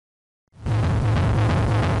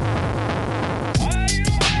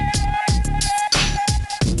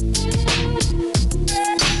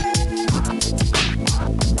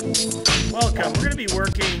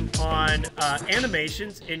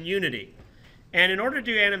animations in Unity. And in order to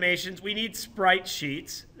do animations, we need sprite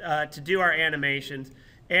sheets to do our animations.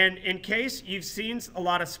 And in case you've seen a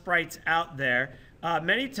lot of sprites out there,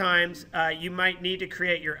 many times you might need to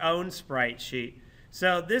create your own sprite sheet.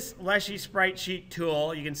 So this Leshy Sprite Sheet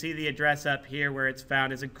tool, you can see the address up here where it's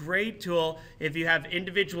found, is a great tool if you have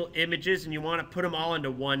individual images and you want to put them all into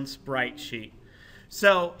one sprite sheet.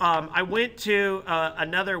 So I went to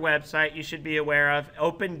another website you should be aware of,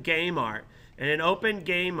 Open Game Art. And in Open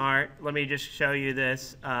Game Art, let me just show you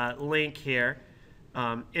this link here.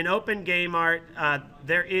 In Open Game Art,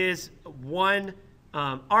 there is one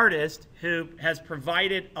artist who has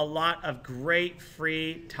provided a lot of great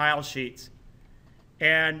free tile sheets.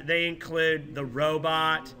 And they include the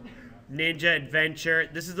Robot, Ninja Adventure.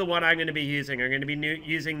 This is the one I'm going to be using. I'm going to be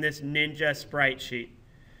using this Ninja sprite sheet.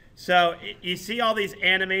 So you see all these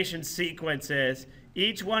animation sequences.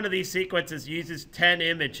 Each one of these sequences uses 10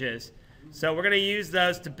 images. So we're going to use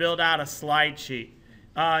those to build out a slide sheet.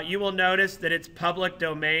 You will notice that it's public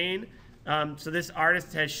domain. So this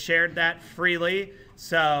artist has shared that freely.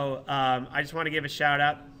 So I just want to give a shout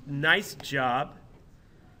out. Nice job.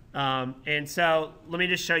 And so let me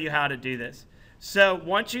just show you how to do this. So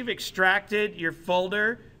once you've extracted your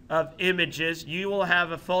folder of images, you will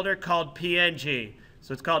have a folder called PNG.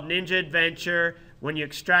 So it's called Ninja Adventure. When you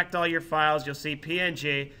extract all your files, you'll see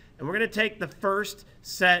PNG. And we're going to take the first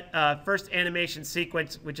animation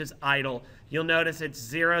sequence, which is idle. You'll notice it's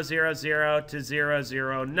 000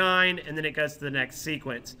 to 009, and then it goes to the next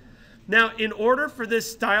sequence. Now, in order for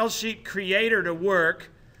this style sheet creator to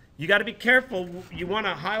work, you got to be careful. You want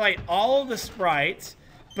to highlight all of the sprites,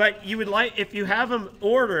 but you would like, if you have them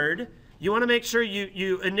ordered, you want to make sure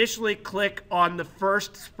you initially click on the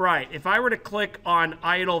first sprite. If I were to click on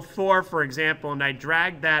idle 4, for example, and I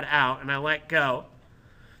drag that out and I let go,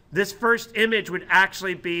 this first image would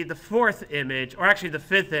actually be the 4th image, or actually the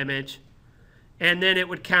 5th image, and then it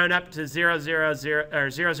would count up to 000 or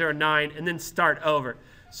 009 and then start over.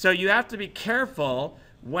 So you have to be careful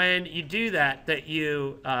when you do that, that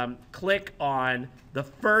you click on the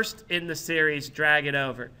first in the series, drag it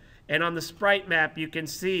over. And on the sprite map, you can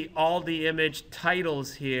see all the image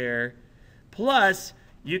titles here. Plus,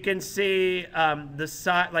 you can see the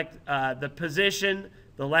side, like the position,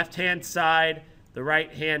 the left-hand side, the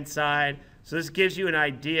right-hand side. So this gives you an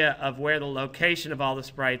idea of where the location of all the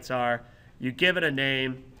sprites are. You give it a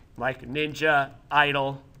name, like Ninja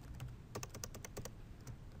Idle.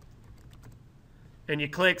 And you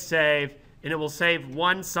click Save, and it will save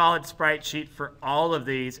one solid sprite sheet for all of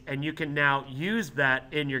these, and you can now use that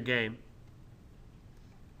in your game.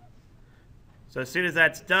 So as soon as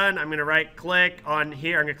that's done, I'm going to right-click on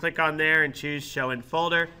here. I'm going to click on there and choose Show in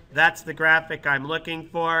Folder. That's the graphic I'm looking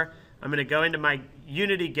for. I'm going to go into my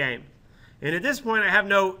Unity game. And at this point, I have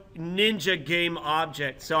no Ninja game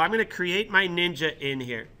object, so I'm going to create my Ninja in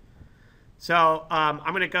here. So I'm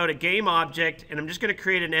going to go to Game Object, and I'm just going to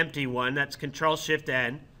create an empty one. That's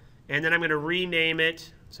Control-Shift-N. And then I'm going to rename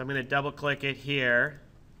it. So I'm going to double-click it here.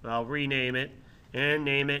 I'll rename it and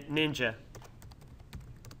name it Ninja.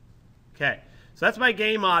 Okay, so that's my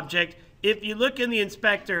game object. If you look in the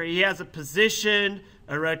inspector, he has a position,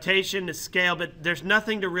 a rotation, a scale, but there's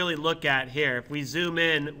nothing to really look at here. If we zoom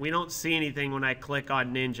in, we don't see anything when I click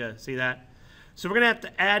on Ninja. See that? So we're going to have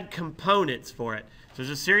to add components for it. So there's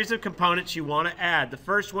a series of components you want to add. The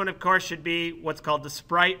first one, of course, should be what's called the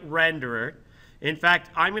sprite renderer. In fact,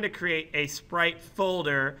 I'm going to create a sprite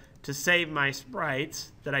folder to save my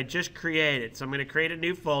sprites that I just created. So I'm going to create a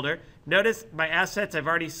new folder. Notice my assets, I've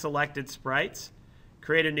already selected sprites.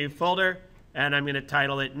 Create a new folder, and I'm going to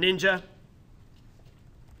title it Ninja.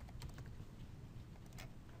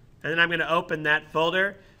 And then I'm going to open that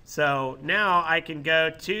folder. So now I can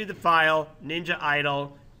go to the file, Ninja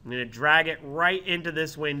Idle. I'm going to drag it right into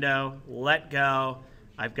this window, let go.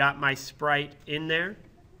 I've got my sprite in there.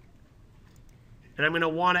 And I'm going to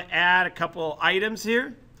want to add a couple items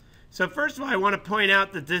here. So first of all, I want to point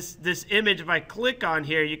out that this image, if I click on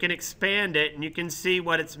here, you can expand it and you can see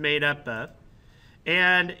what it's made up of.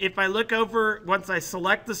 And if I look over, once I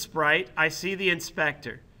select the sprite, I see the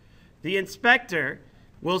inspector. The inspector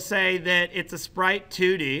will say that it's a sprite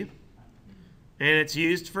 2D and it's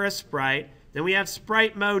used for a sprite. Then we have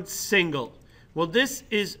sprite mode single. Well, this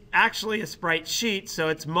is actually a sprite sheet, so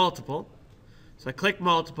it's multiple. So I click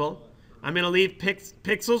multiple. I'm going to leave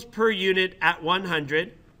pixels per unit at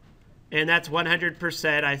 100, and that's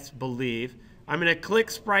 100%, I believe. I'm going to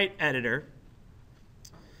click Sprite Editor,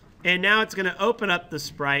 and now it's going to open up the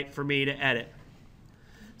sprite for me to edit.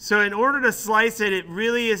 So in order to slice it, it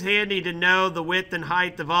really is handy to know the width and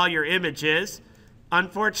height of all your images.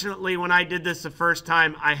 unfortunately, when I did this the first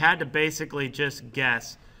time, I had to basically just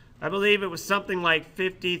guess. I believe it was something like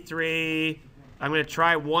 53. I'm going to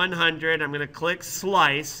try 100. I'm going to click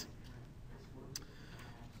slice.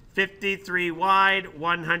 53 wide,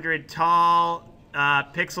 100 tall.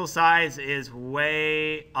 Pixel size is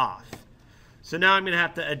way off. So now I'm going to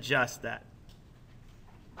have to adjust that.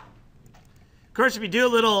 Of course, if you do a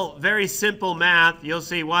little very simple math, you'll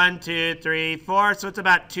see 1, 2, 3, 4. So it's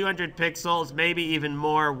about 200 pixels, maybe even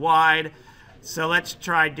more wide. So let's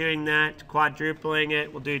try doing that, quadrupling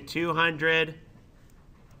it. We'll do 200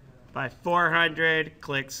 by 400,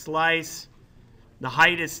 click slice. The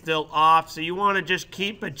height is still off, so you want to just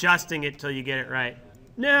keep adjusting it till you get it right.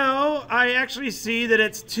 Now, I actually see that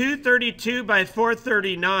it's 232 by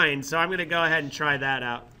 439, so I'm going to go ahead and try that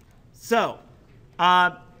out. So,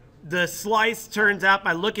 the slice turns out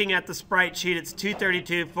by looking at the sprite sheet, it's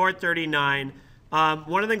 232, 439.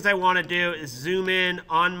 One of the things I want to do is zoom in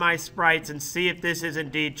on my sprites and see if this is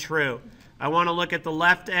indeed true. I want to look at the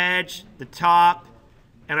left edge, the top,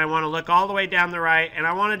 and I want to look all the way down the right, and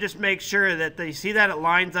I want to just make sure that you see that it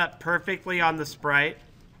lines up perfectly on the sprite.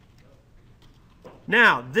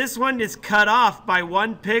 Now, this one is cut off by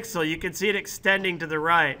 1 pixel. You can see it extending to the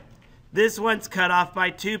right. This one's cut off by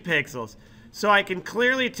 2 pixels. So I can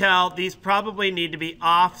clearly tell these probably need to be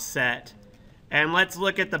offset. And let's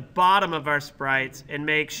look at the bottom of our sprites and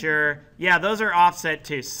make sure, yeah, those are offset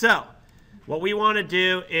too. So what we want to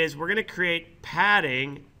do is we're going to create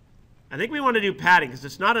padding. I think we want to do padding because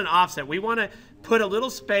it's not an offset. We want to put a little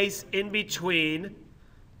space in between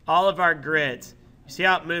all of our grids. You see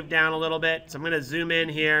how it moved down a little bit? So I'm going to zoom in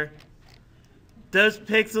here. Those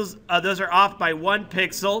pixels, those are off by 1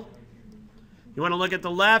 pixel. You want to look at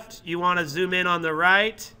the left. You want to zoom in on the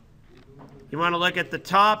right. You want to look at the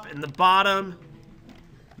top and the bottom.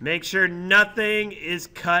 Make sure nothing is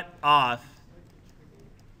cut off.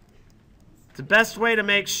 It's the best way to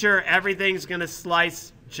make sure everything's going to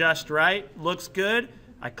slice just right. Looks good.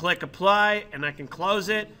 I click apply and I can close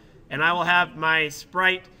it. And I will have my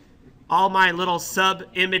sprite, all my little sub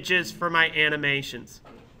images for my animations.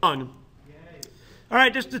 All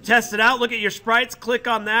right, just to test it out, look at your sprites, click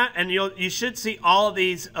on that, and you should see all of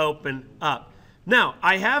these open up. Now,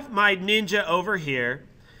 I have my Ninja over here,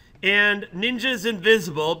 and Ninja is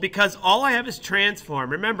invisible because all I have is transform.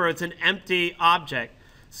 Remember, it's an empty object.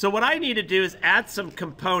 So what I need to do is add some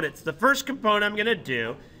components. The first component I'm going to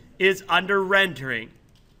do is under rendering,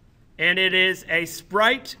 and it is a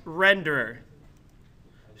sprite renderer.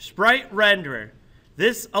 Sprite renderer.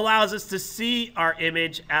 This allows us to see our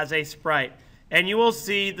image as a sprite. And you will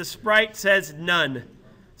see the sprite says none.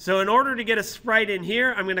 So in order to get a sprite in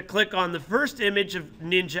here, I'm going to click on the first image of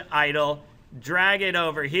Ninja Idle, drag it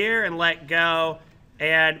over here and let go.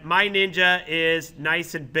 And my Ninja is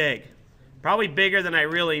nice and big. Probably bigger than I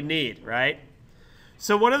really need, right?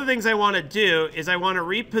 So one of the things I want to do is I want to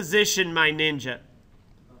reposition my Ninja.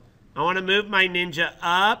 I want to move my Ninja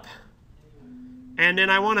up. And then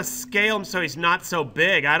I want to scale him so he's not so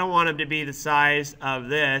big. I don't want him to be the size of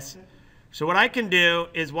this. So what I can do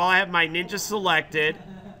is while I have my Ninja selected,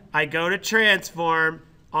 I go to transform,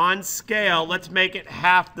 on scale, let's make it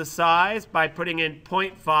half the size by putting in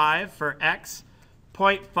 0.5 for X,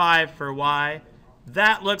 0.5 for Y.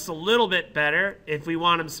 That looks a little bit better. If we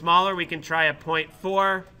want them smaller, we can try a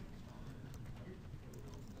 0.4.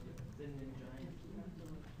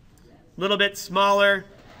 A little bit smaller.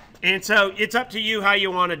 And so it's up to you how you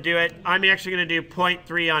want to do it. I'm actually going to do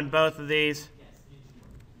 0.3 on both of these.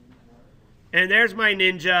 And there's my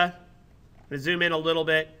Ninja. I'm going to zoom in a little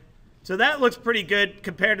bit. So that looks pretty good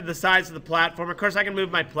compared to the size of the platform. Of course, I can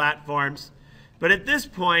move my platforms. But at this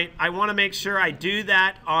point, I want to make sure I do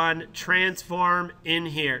that on transform in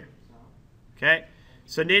here. Okay?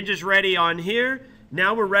 So Ninja's ready on here.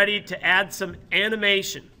 Now we're ready to add some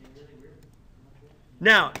animation.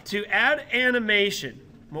 Now, to add animation,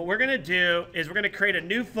 what we're going to do is we're going to create a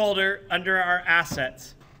new folder under our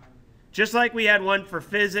assets. Just like we had one for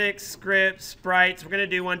physics, scripts, sprites, we're going to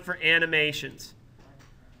do one for animations.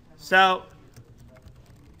 So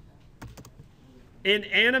in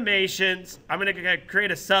animations, I'm going to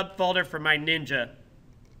create a subfolder for my Ninja.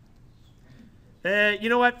 You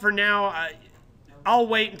know what? For now, I'll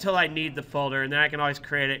wait until I need the folder, and then I can always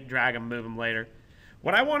create it, drag them, move them later.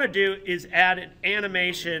 What I want to do is add an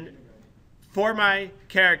animation for my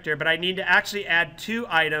character, but I need to actually add 2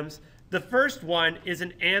 items. The first one is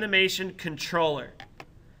an animation controller,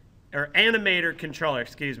 or animator controller,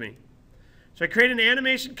 excuse me. So I create an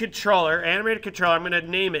animation controller, animator controller. I'm going to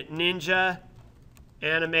name it Ninja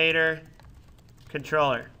Animator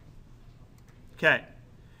Controller. Okay.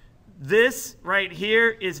 This right here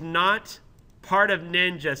is not part of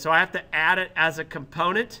Ninja, so I have to add it as a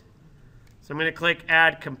component. So I'm going to click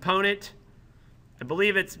Add Component. I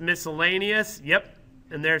believe it's miscellaneous. Yep,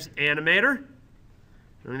 and there's Animator.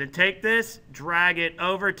 I'm going to take this, drag it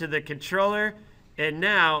over to the controller, and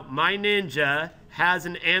now my Ninja has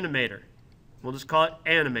an animator. We'll just call it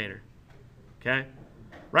Animator. Okay?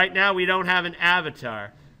 Right now we don't have an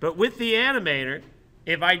avatar, but with the animator,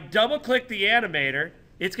 if I double-click the animator,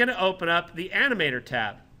 it's going to open up the Animator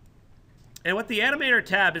tab. And what the Animator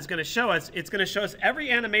tab is going to show us, it's going to show us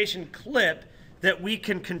every animation clip that we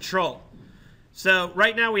can control. So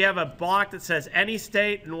right now we have a block that says any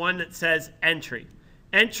state and one that says entry.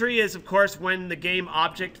 Entry is, of course, when the game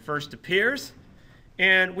object first appears.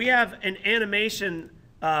 And we have an animation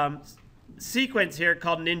sequence here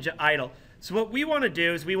called Ninja Idle. So what we want to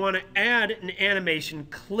do is we want to add an animation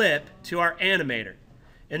clip to our animator.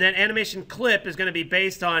 And that animation clip is going to be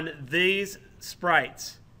based on these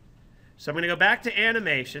sprites. So I'm going to go back to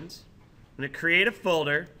animations. I'm going to create a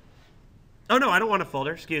folder. Oh, no, I don't want a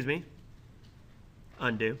folder. Excuse me.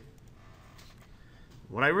 Undo.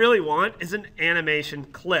 What I really want is an animation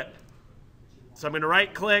clip. So I'm going to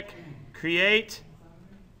right-click, create,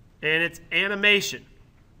 and it's animation.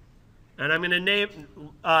 And I'm going to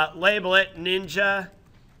label it Ninja-Idle.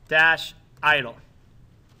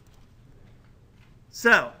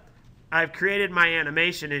 So I've created my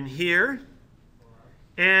animation in here,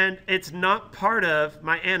 and it's not part of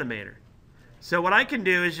my animator. So what I can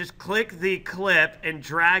do is just click the clip and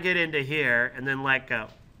drag it into here and then let go.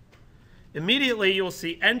 Immediately you'll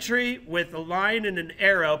see entry with a line and an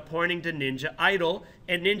arrow pointing to Ninja Idle,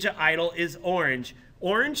 and Ninja Idle is orange.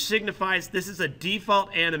 Orange signifies this is a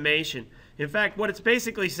default animation. In fact, what it's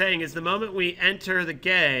basically saying is the moment we enter the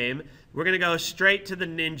game, we're going to go straight to the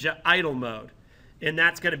Ninja Idle mode. And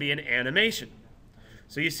that's going to be an animation.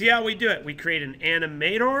 So you see how we do it. We create an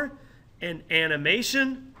animator, an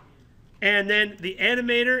animation, and then the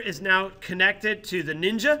animator is now connected to the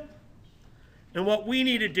Ninja. And what we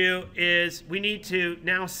need to do is we need to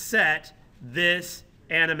now set this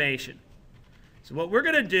animation. So what we're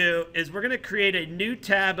going to do is we're going to create a new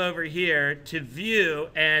tab over here to view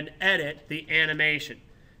and edit the animation.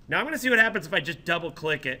 Now I'm going to see what happens if I just double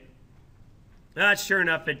click it. Sure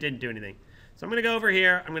enough, it didn't do anything. So I'm going to go over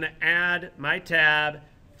here. I'm going to add my tab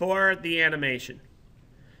for the animation.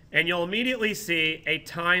 And you'll immediately see a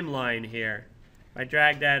timeline here. If I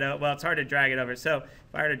drag that over, well, it's hard to drag it over. So if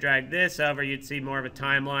I were to drag this over, you'd see more of a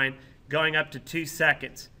timeline going up to 2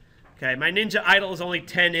 seconds. Okay, my Ninja Idle is only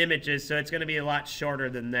 10 images, so it's going to be a lot shorter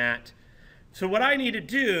than that. So what I need to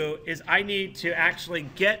do is I need to actually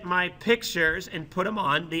get my pictures and put them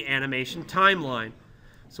on the animation timeline.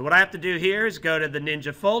 So what I have to do here is go to the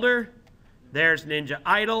Ninja folder. There's Ninja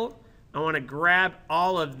Idle. I want to grab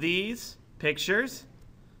all of these pictures.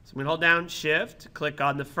 So I'm going to hold down Shift, click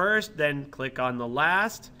on the first, then click on the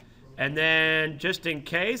last. And then just in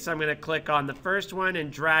case, I'm going to click on the first one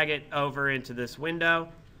and drag it over into this window.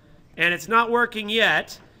 And it's not working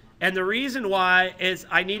yet. And the reason why is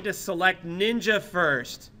I need to select Ninja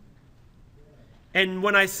first. And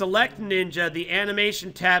when I select Ninja, the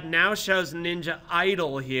animation tab now shows Ninja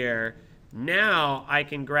Idle here. Now I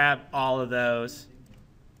can grab all of those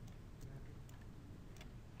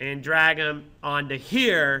and drag them onto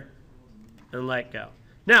here and let go.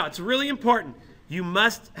 Now, it's really important. You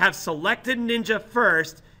must have selected Ninja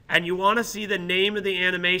first, and you want to see the name of the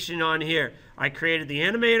animation on here. I created the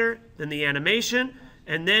animator, then the animation,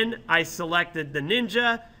 and then I selected the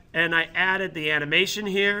Ninja, and I added the animation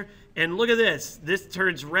here. And look at this. This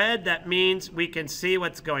turns red. That means we can see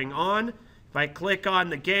what's going on. If I click on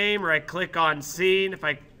the game or I click on scene, if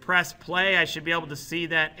I press play, I should be able to see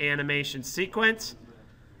that animation sequence.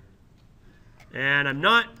 And I'm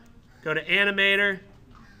not. Go to Animator.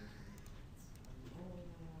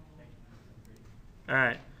 All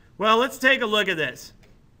right. Well, let's take a look at this.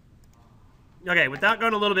 Okay, without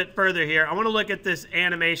going a little bit further here, I want to look at this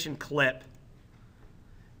animation clip.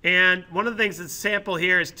 And one of the things that's sample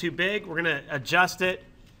here is too big. We're going to adjust it.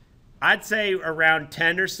 I'd say around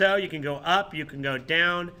 10 or so. You can go up, you can go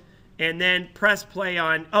down, and then press play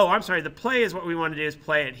on, oh, I'm sorry, the play is what we want to do is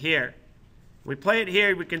play it here. We play it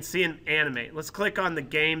here, we can see and animate. Let's click on the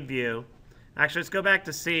game view. Actually, let's go back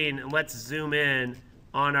to scene and let's zoom in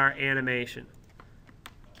on our animation.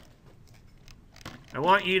 I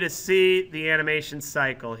want you to see the animation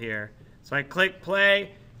cycle here. So I click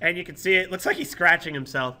play, and you can see it looks like he's scratching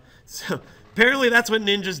himself. So apparently that's what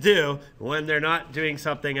ninjas do when they're not doing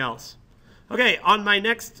something else. Okay, on my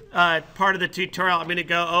next part of the tutorial, I'm going to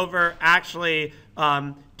go over actually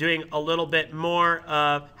doing a little bit more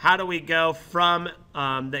of how do we go from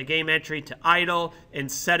the game entry to idle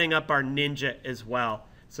and setting up our ninja as well.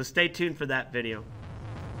 So stay tuned for that video.